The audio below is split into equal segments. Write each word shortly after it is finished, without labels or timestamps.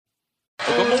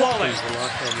Ogunbowale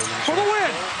for the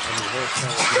win.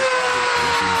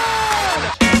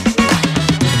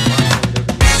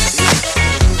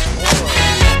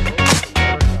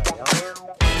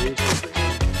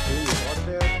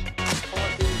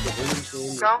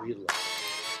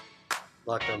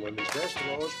 Locked On Women's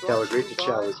Basketball is Taylor, great to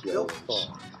chat with you.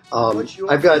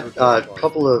 I've got a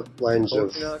couple of lines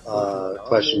of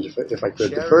questions, if I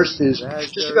could. The first is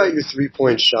just about your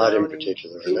three-point shot in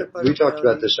particular. And we talked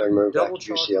about this, I remember, back at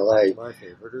UCLA.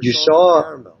 You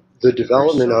saw the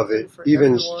development of it,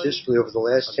 even statistically, over the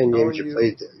last 10 games you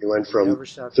played there. You went from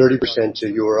 30% to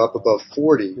you were up above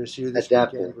 40 at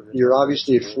that point. You're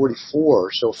obviously at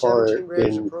 44 so far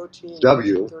in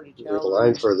W. You're the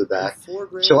line further back.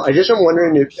 So I just am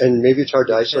wondering, and maybe it's hard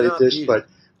to isolate this, but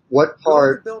what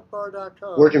part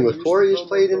working with Corey has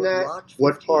played in that?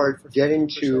 What part getting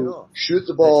to shoot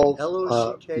the ball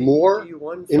more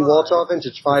in Walt's offense?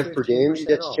 It's 5 per game you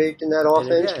get to take in that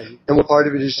offense. And what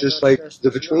part of it is just like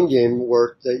the between game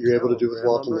work that you're able to do with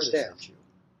Walt and the staff?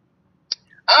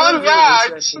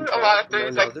 Yeah, I shoot a lot of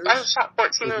threes. Like, I shot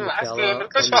 14 in the last game, and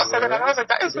Coach Walt said that, and I was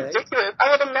like, that is ridiculous. I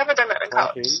would have never done that in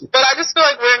college. But I just feel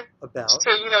like we're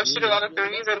to, shoot a lot of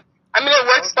threes, and I mean, it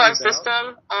works for our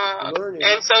system,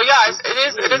 and so yeah,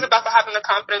 it is about having the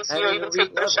confidence, even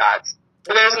take those shots.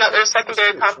 So there's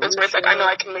secondary confidence where it's like, I know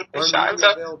I can make this shot, and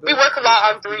so we work a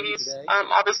lot on threes.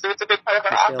 Obviously, it's a big part of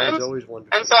our offense,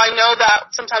 and so I know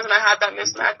that sometimes when I have that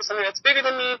mismatch with somebody that's bigger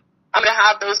than me, I'm gonna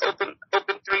have those open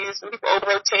threes, and people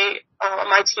rotate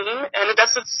on my team, and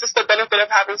that's just the benefit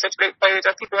of having such great players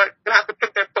that people are gonna have to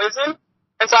pick their poison,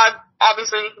 and so I've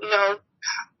obviously,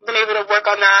 been able to work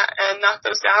on that and knock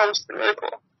those down, which has been really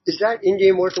cool. Is that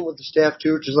in-game working with the staff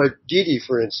too? Just like Didi,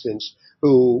 for instance,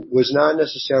 who was not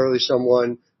necessarily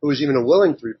someone who was even a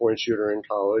willing three-point shooter in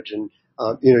college, and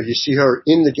you see her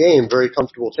in the game very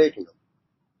comfortable taking them.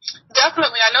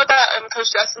 Definitely, I know that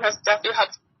Coach Justin has definitely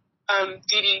helped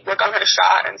Didi work on her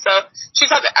shot, and so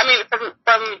she's had. I mean, from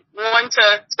 1 to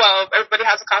 12, everybody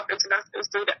has a confidence enough to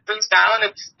threes down,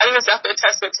 and I think it's definitely a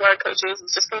testament to our coaches.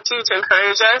 It's just continue to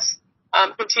encourage us.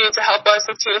 Continue to help us,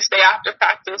 continue to stay after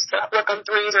practice to work on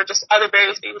threes or just other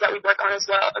various things that we work on as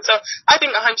well. And so I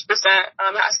think 100%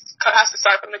 has to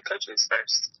start from the coaches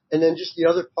first. And then just the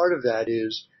other part of that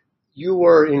is you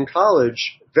were in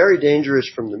college very dangerous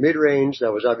from the mid-range.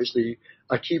 That was obviously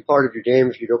a key part of your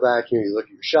game. If you go back, you look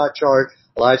at your shot chart.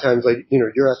 A lot of times,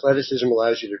 your athleticism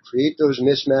allows you to create those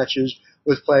mismatches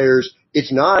with players.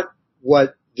 It's not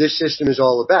what this system is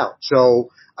all about. So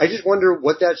I just wonder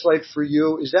what that's like for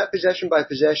you. Is that possession by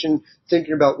possession,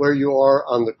 thinking about where you are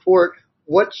on the court?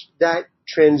 What's that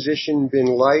transition been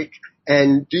like?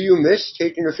 And do you miss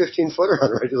taking your 15-footer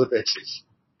on a regular basis?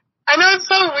 I know, it's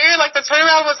so weird. Like, the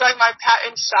turnaround was like my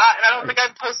patent shot, and I don't think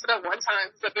I've posted it one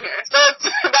time since I've been here. So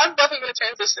that's definitely been a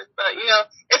transition. But,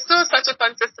 it's still such a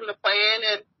fun system to play in,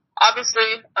 and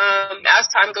obviously, as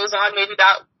time goes on, maybe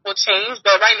that will change.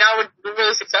 But right now, we're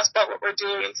really successful at what we're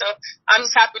doing, and so I'm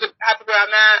just happy where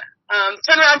I'm at. The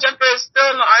turnaround jumper is still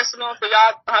in the arsenal, so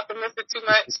y'all don't have to miss it too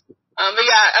much. But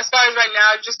yeah, as far as right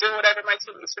now, just doing whatever my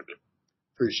team needs to be.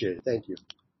 Appreciate it. Thank you.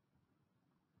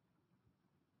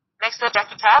 Next up,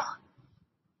 Jackie Tal.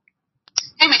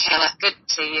 Hey, Michaela. Good to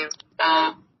see you.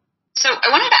 So I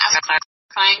wanted to ask a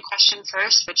clarifying question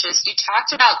first, which is you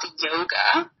talked about the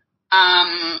yoga.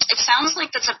 It sounds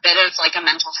like that's a bit of like a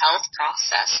mental health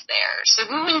process there. So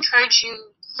who encouraged you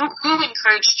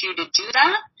to do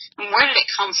that? And where did it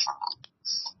come from?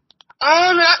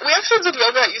 We actually did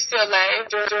yoga at UCLA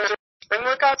during spring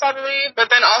workouts, I believe. But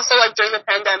then also like during the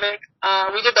pandemic,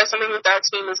 we did like something with our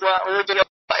team as well. We did it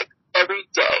like every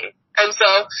day. And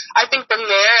so I think from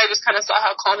there, I just kind of saw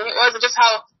how calming it was and just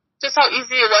how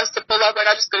easy it was to pull up. Like,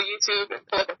 I just go to YouTube and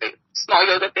pull up a big, small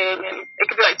yoga thing, and it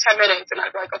could be like 10 minutes, and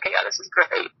I'd be like, okay, yeah, this is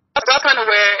great. That's kind of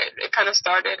where it kind of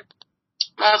started.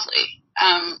 Lovely.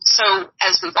 So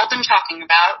as we've all been talking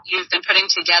about, you've been putting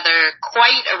together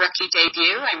quite a rookie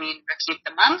debut. I mean, rookie of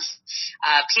the month.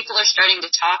 People are starting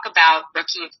to talk about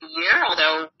rookie of the year,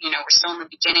 although, we're still in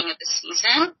the beginning of the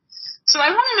season. So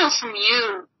I want to know from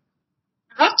you,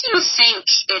 what do you think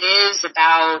it is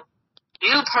about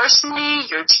you personally,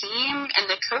 your team, and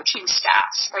the coaching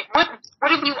staff? Like, what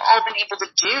have you all been able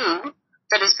to do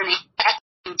that has been getting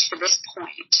you to this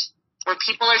point where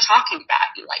people are talking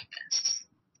about you like this?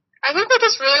 I think we're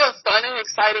just really a fun and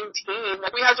exciting team.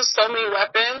 Like, we have just so many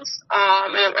weapons,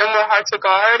 and we're hard to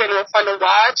guard, and we're fun to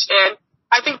watch. And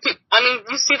I think,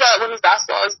 you see that women's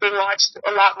basketball is being watched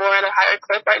a lot more at a higher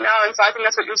clip right now, and so I think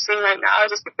that's what you're seeing right now.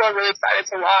 Just people are really excited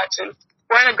to watch, and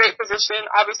we're in a great position.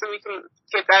 Obviously, we can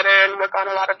get better and work on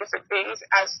a lot of different things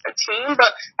as a team,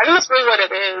 but I think that's really what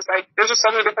it is. Like, there's just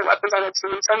so many different weapons on the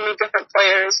team, so many different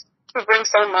players who bring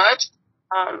so much.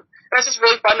 And it's just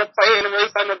really fun to play and really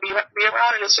fun to be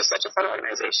around, and it's just such a fun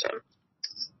organization.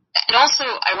 And also,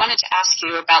 I wanted to ask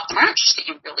you about the merch that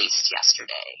you released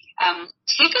yesterday.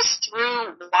 Take us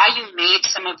through why you made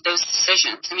some of those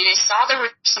decisions. I mean, I saw there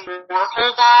were some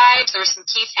Warhol vibes, there was some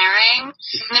Keith Haring,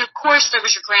 and then, of course, there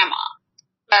was your grandma.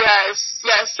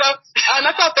 Yes. So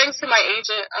that's all thanks to my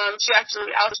agent. She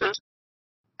actually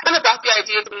kind of brought the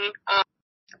idea to me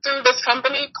through this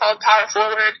company called Power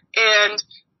Forward, and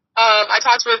I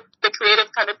talked with the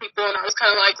creative kind of people, and I was kind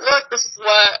of like, look, this is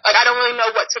I don't really know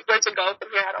where to go from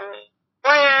here. I don't really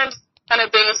brand kind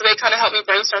of thing. So they kind of helped me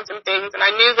brainstorm some things. And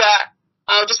I knew that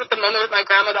just with the moment with my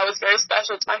grandma, that was very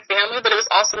special to my family, but it was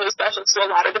also really special to a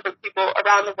lot of different people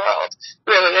around the world,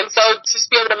 really. And so to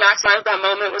just be able to maximize that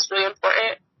moment was really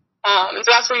important. And so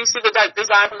that's where you see the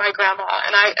design for my grandma.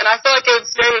 And I feel like it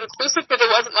was very inclusive because it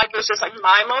wasn't like it was just like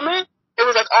my moment. It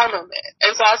was like our moment.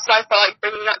 And so that's why I felt like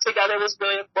bringing that together was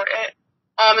really important.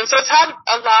 And so it's had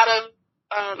a lot of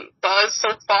buzz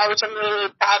so far, which I'm really,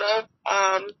 really proud of.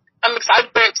 I'm excited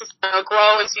for it to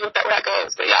grow and see where that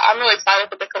goes. But yeah, I'm really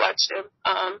excited for the collection.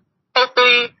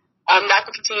 Hopefully that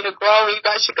can continue to grow, and you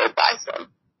guys should go buy some.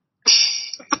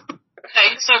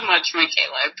 Thanks so much,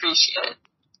 Michaela. I appreciate it.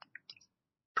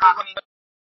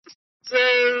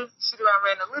 Today, she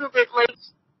ran a little bit late.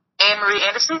 Anne-Marie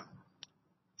Anderson.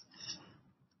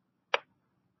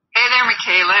 Hey there,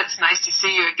 Michaela. It's nice to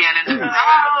see you again in the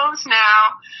house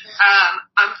now.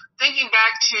 I'm thinking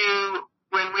back to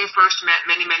when we first met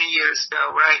many, many years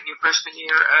ago, right? Your freshman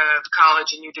year of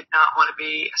college, and you did not want to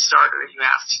be a starter. You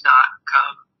asked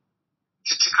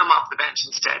to come off the bench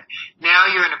instead. Now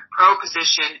you're in a pro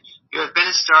position. You have been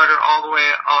a starter all the way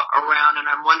around, and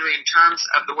I'm wondering, in terms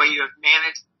of the way you have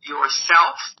managed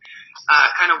yourself,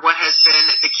 kind of what has been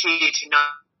the key to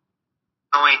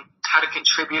knowing how to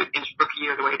contribute in rookie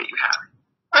year the way that you have?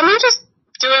 I mean, just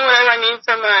doing whatever I need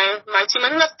for my team.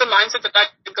 I think that's the mindset that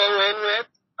I go in with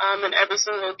in every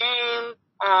single game,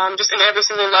 just in every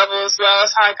single level, as well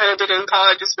as how I kind of did it in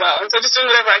college as well. And so just doing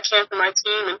whatever I can for my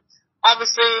team. And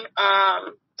obviously,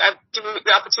 I've given me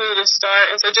the opportunity to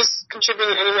start. And so just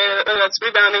contributing in any way, whether that's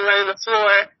rebounding, running the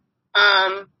floor,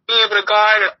 being able to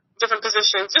guard different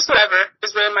positions, just whatever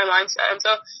is really my mindset. And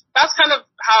so that's kind of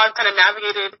how I've kind of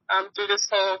navigated through this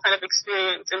whole kind of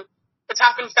experience. And it's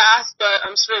happened fast, but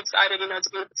I'm just really excited, to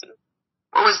be with the team.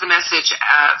 What was the message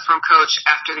from Coach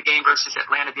after the game versus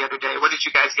Atlanta the other day? What did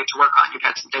you guys get to work on? You've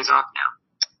had some days off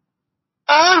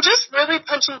now. Just really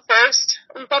punching first.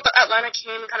 We thought that Atlanta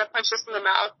came and kind of punched us in the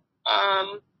mouth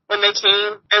when they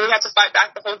came, and we had to fight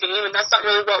back the whole game, and that's not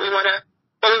really what we want to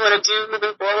do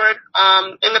moving forward.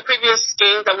 In the previous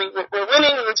games that we were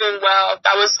winning, we were doing well.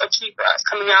 That was a key for us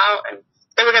coming out, and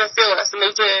they were going to feel us, and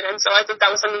they did. And so I think that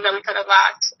was something that we kind of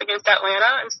lacked against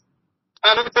Atlanta.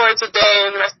 And looking forward to today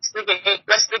and the rest of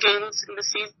the games in the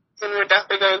season, we're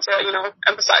definitely going to,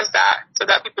 emphasize that so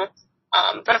that people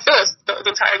kind of feel us the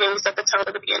entire game. We set the tone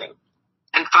at the beginning.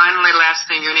 And finally, last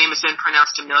thing, your name has been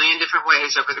pronounced a million different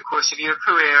ways over the course of your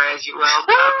career, as you well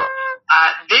know.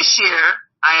 This year,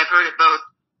 I have heard it both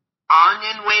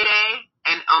Onyenwere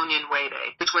and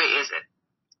Onyenwere. Which way is it?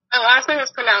 My last name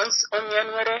is pronounced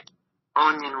Onyenwere.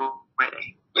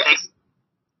 Onyenwere. Yes. Thanks.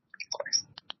 Of course.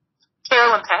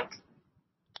 Carolyn Peck.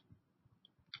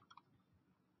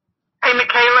 Hey,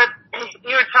 Michaela,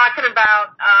 you were talking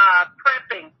about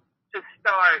prepping to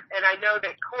start, and I know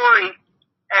that Corey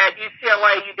at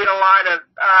UCLA, you did a lot of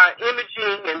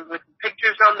imaging and with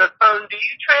pictures on the phone. Do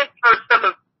you transfer some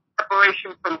of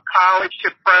preparation from college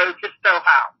to pro? Just so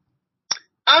how?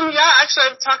 Yeah,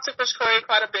 actually, I've talked to Coach Corey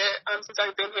quite a bit since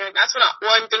I've been here, and that's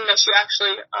one thing that she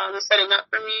actually was setting up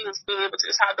for me, was being able to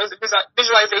just have those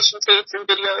visualization tapes and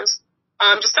videos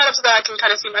just set up so that I can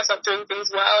kind of see myself doing things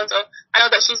well. And so I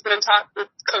know that she's been in talk with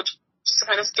Coach just to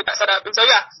kind of get that set up. And so,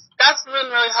 yeah, that's been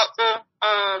really helpful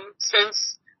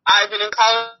since I've been in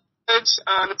college. It's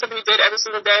something we did every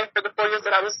single day for the 4 years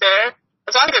that I was there. And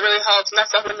so I think it really helps, and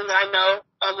that's something that I know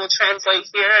will translate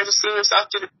here, and just seeing yourself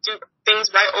do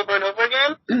things right over and over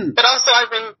again. But also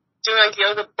I've been doing like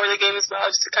yoga before the game as well,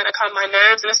 just to kind of calm my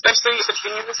nerves, and especially at the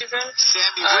beginning of the season,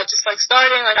 just like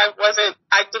starting, like I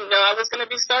didn't know I was going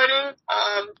to be starting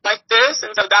like this,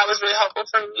 and so that was really helpful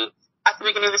for me at the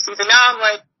beginning of the season. Now I'm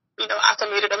like,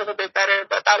 acclimated a little bit better,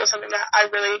 but that was something that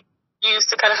I really used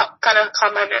to kind of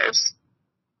calm my nerves.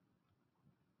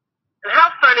 And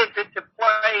how fun is it to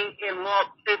play in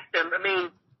Walt's system? I mean,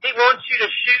 he wants you to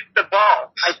shoot the ball.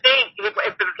 I think if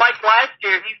it was like last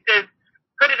year, he says,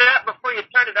 put it up before you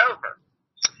turn it over.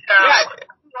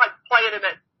 like playing in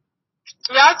it?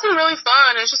 Yeah, it's been really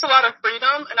fun. It's just a lot of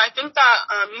freedom, and I think that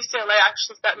UCLA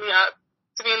actually set me up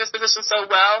to be in this position so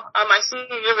well. My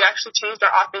senior year, we actually changed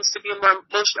our offense to be a more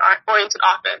motion-oriented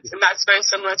offense, and that's very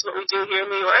similar to what we do here in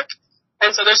New York.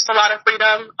 And so there's just a lot of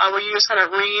freedom where you just kind of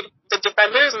read the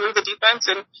defenders and read the defense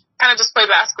and kind of just play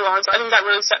basketball. And so I think that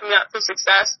really set me up for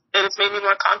success, and it's made me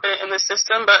more confident in the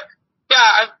system. But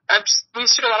yeah, we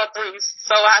shoot a lot of threes,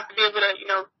 so I have to be able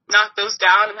to, knock those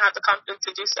down and have the confidence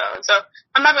to do so. And so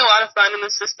I'm having a lot of fun in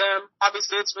the system.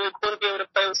 Obviously, it's really cool to be able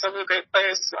to play with so many great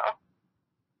players as well.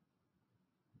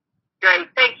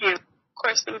 Great. Thank you. Of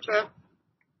course, thank you.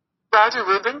 Roger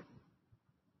Rubin.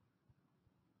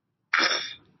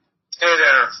 Hey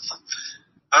there.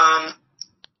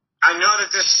 I know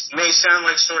that this may sound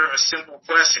like sort of a simple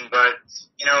question, but,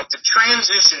 the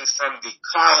transition from the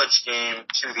college game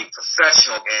to the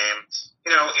professional game,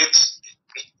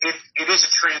 it is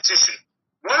a transition.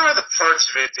 What are the parts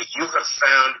of it that you have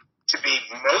found to be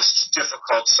most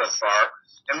difficult so far?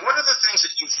 And what are the things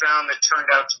that you found that turned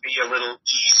out to be a little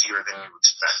easier than you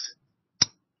expected?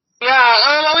 Yeah,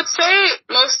 I would say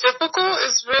most difficult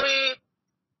is really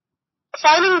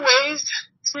finding ways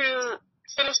to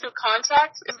finish through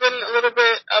contact. Has been a little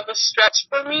bit of a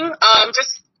stretch for me.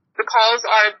 Just the calls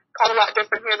are called a lot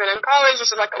different here than in college.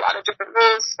 There's like a lot of different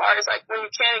rules as far as like when you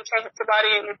can and can't hit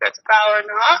somebody and if that's a foul or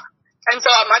not. And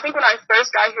so I think when I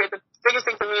first got here, the biggest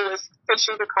thing for me was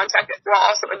finishing through contact while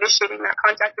also initiating that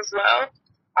contact as well.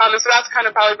 And so that's kind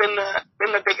of probably been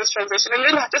the biggest transition. And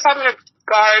then just having to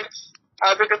guard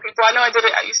bigger people. I know I did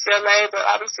it at UCLA, but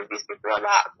obviously these people are a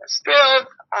lot more skilled.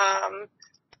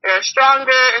 They're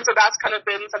stronger, and so that's kind of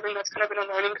been something that's kind of been a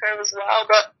learning curve as well.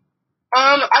 But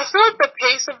I feel like the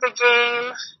pace of the game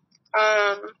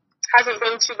hasn't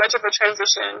been too much of a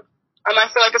transition. I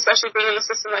feel like especially being in a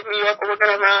system like New York where we're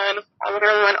going to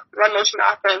run motion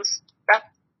offense, that's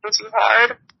been too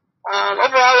hard.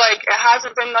 Overall, like, it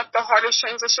hasn't been like the hardest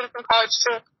transition from college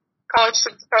to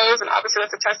the pros, and obviously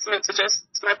that's a testament to just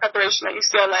my preparation at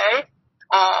UCLA.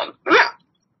 Yeah.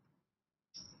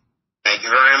 Thank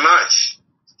you very much.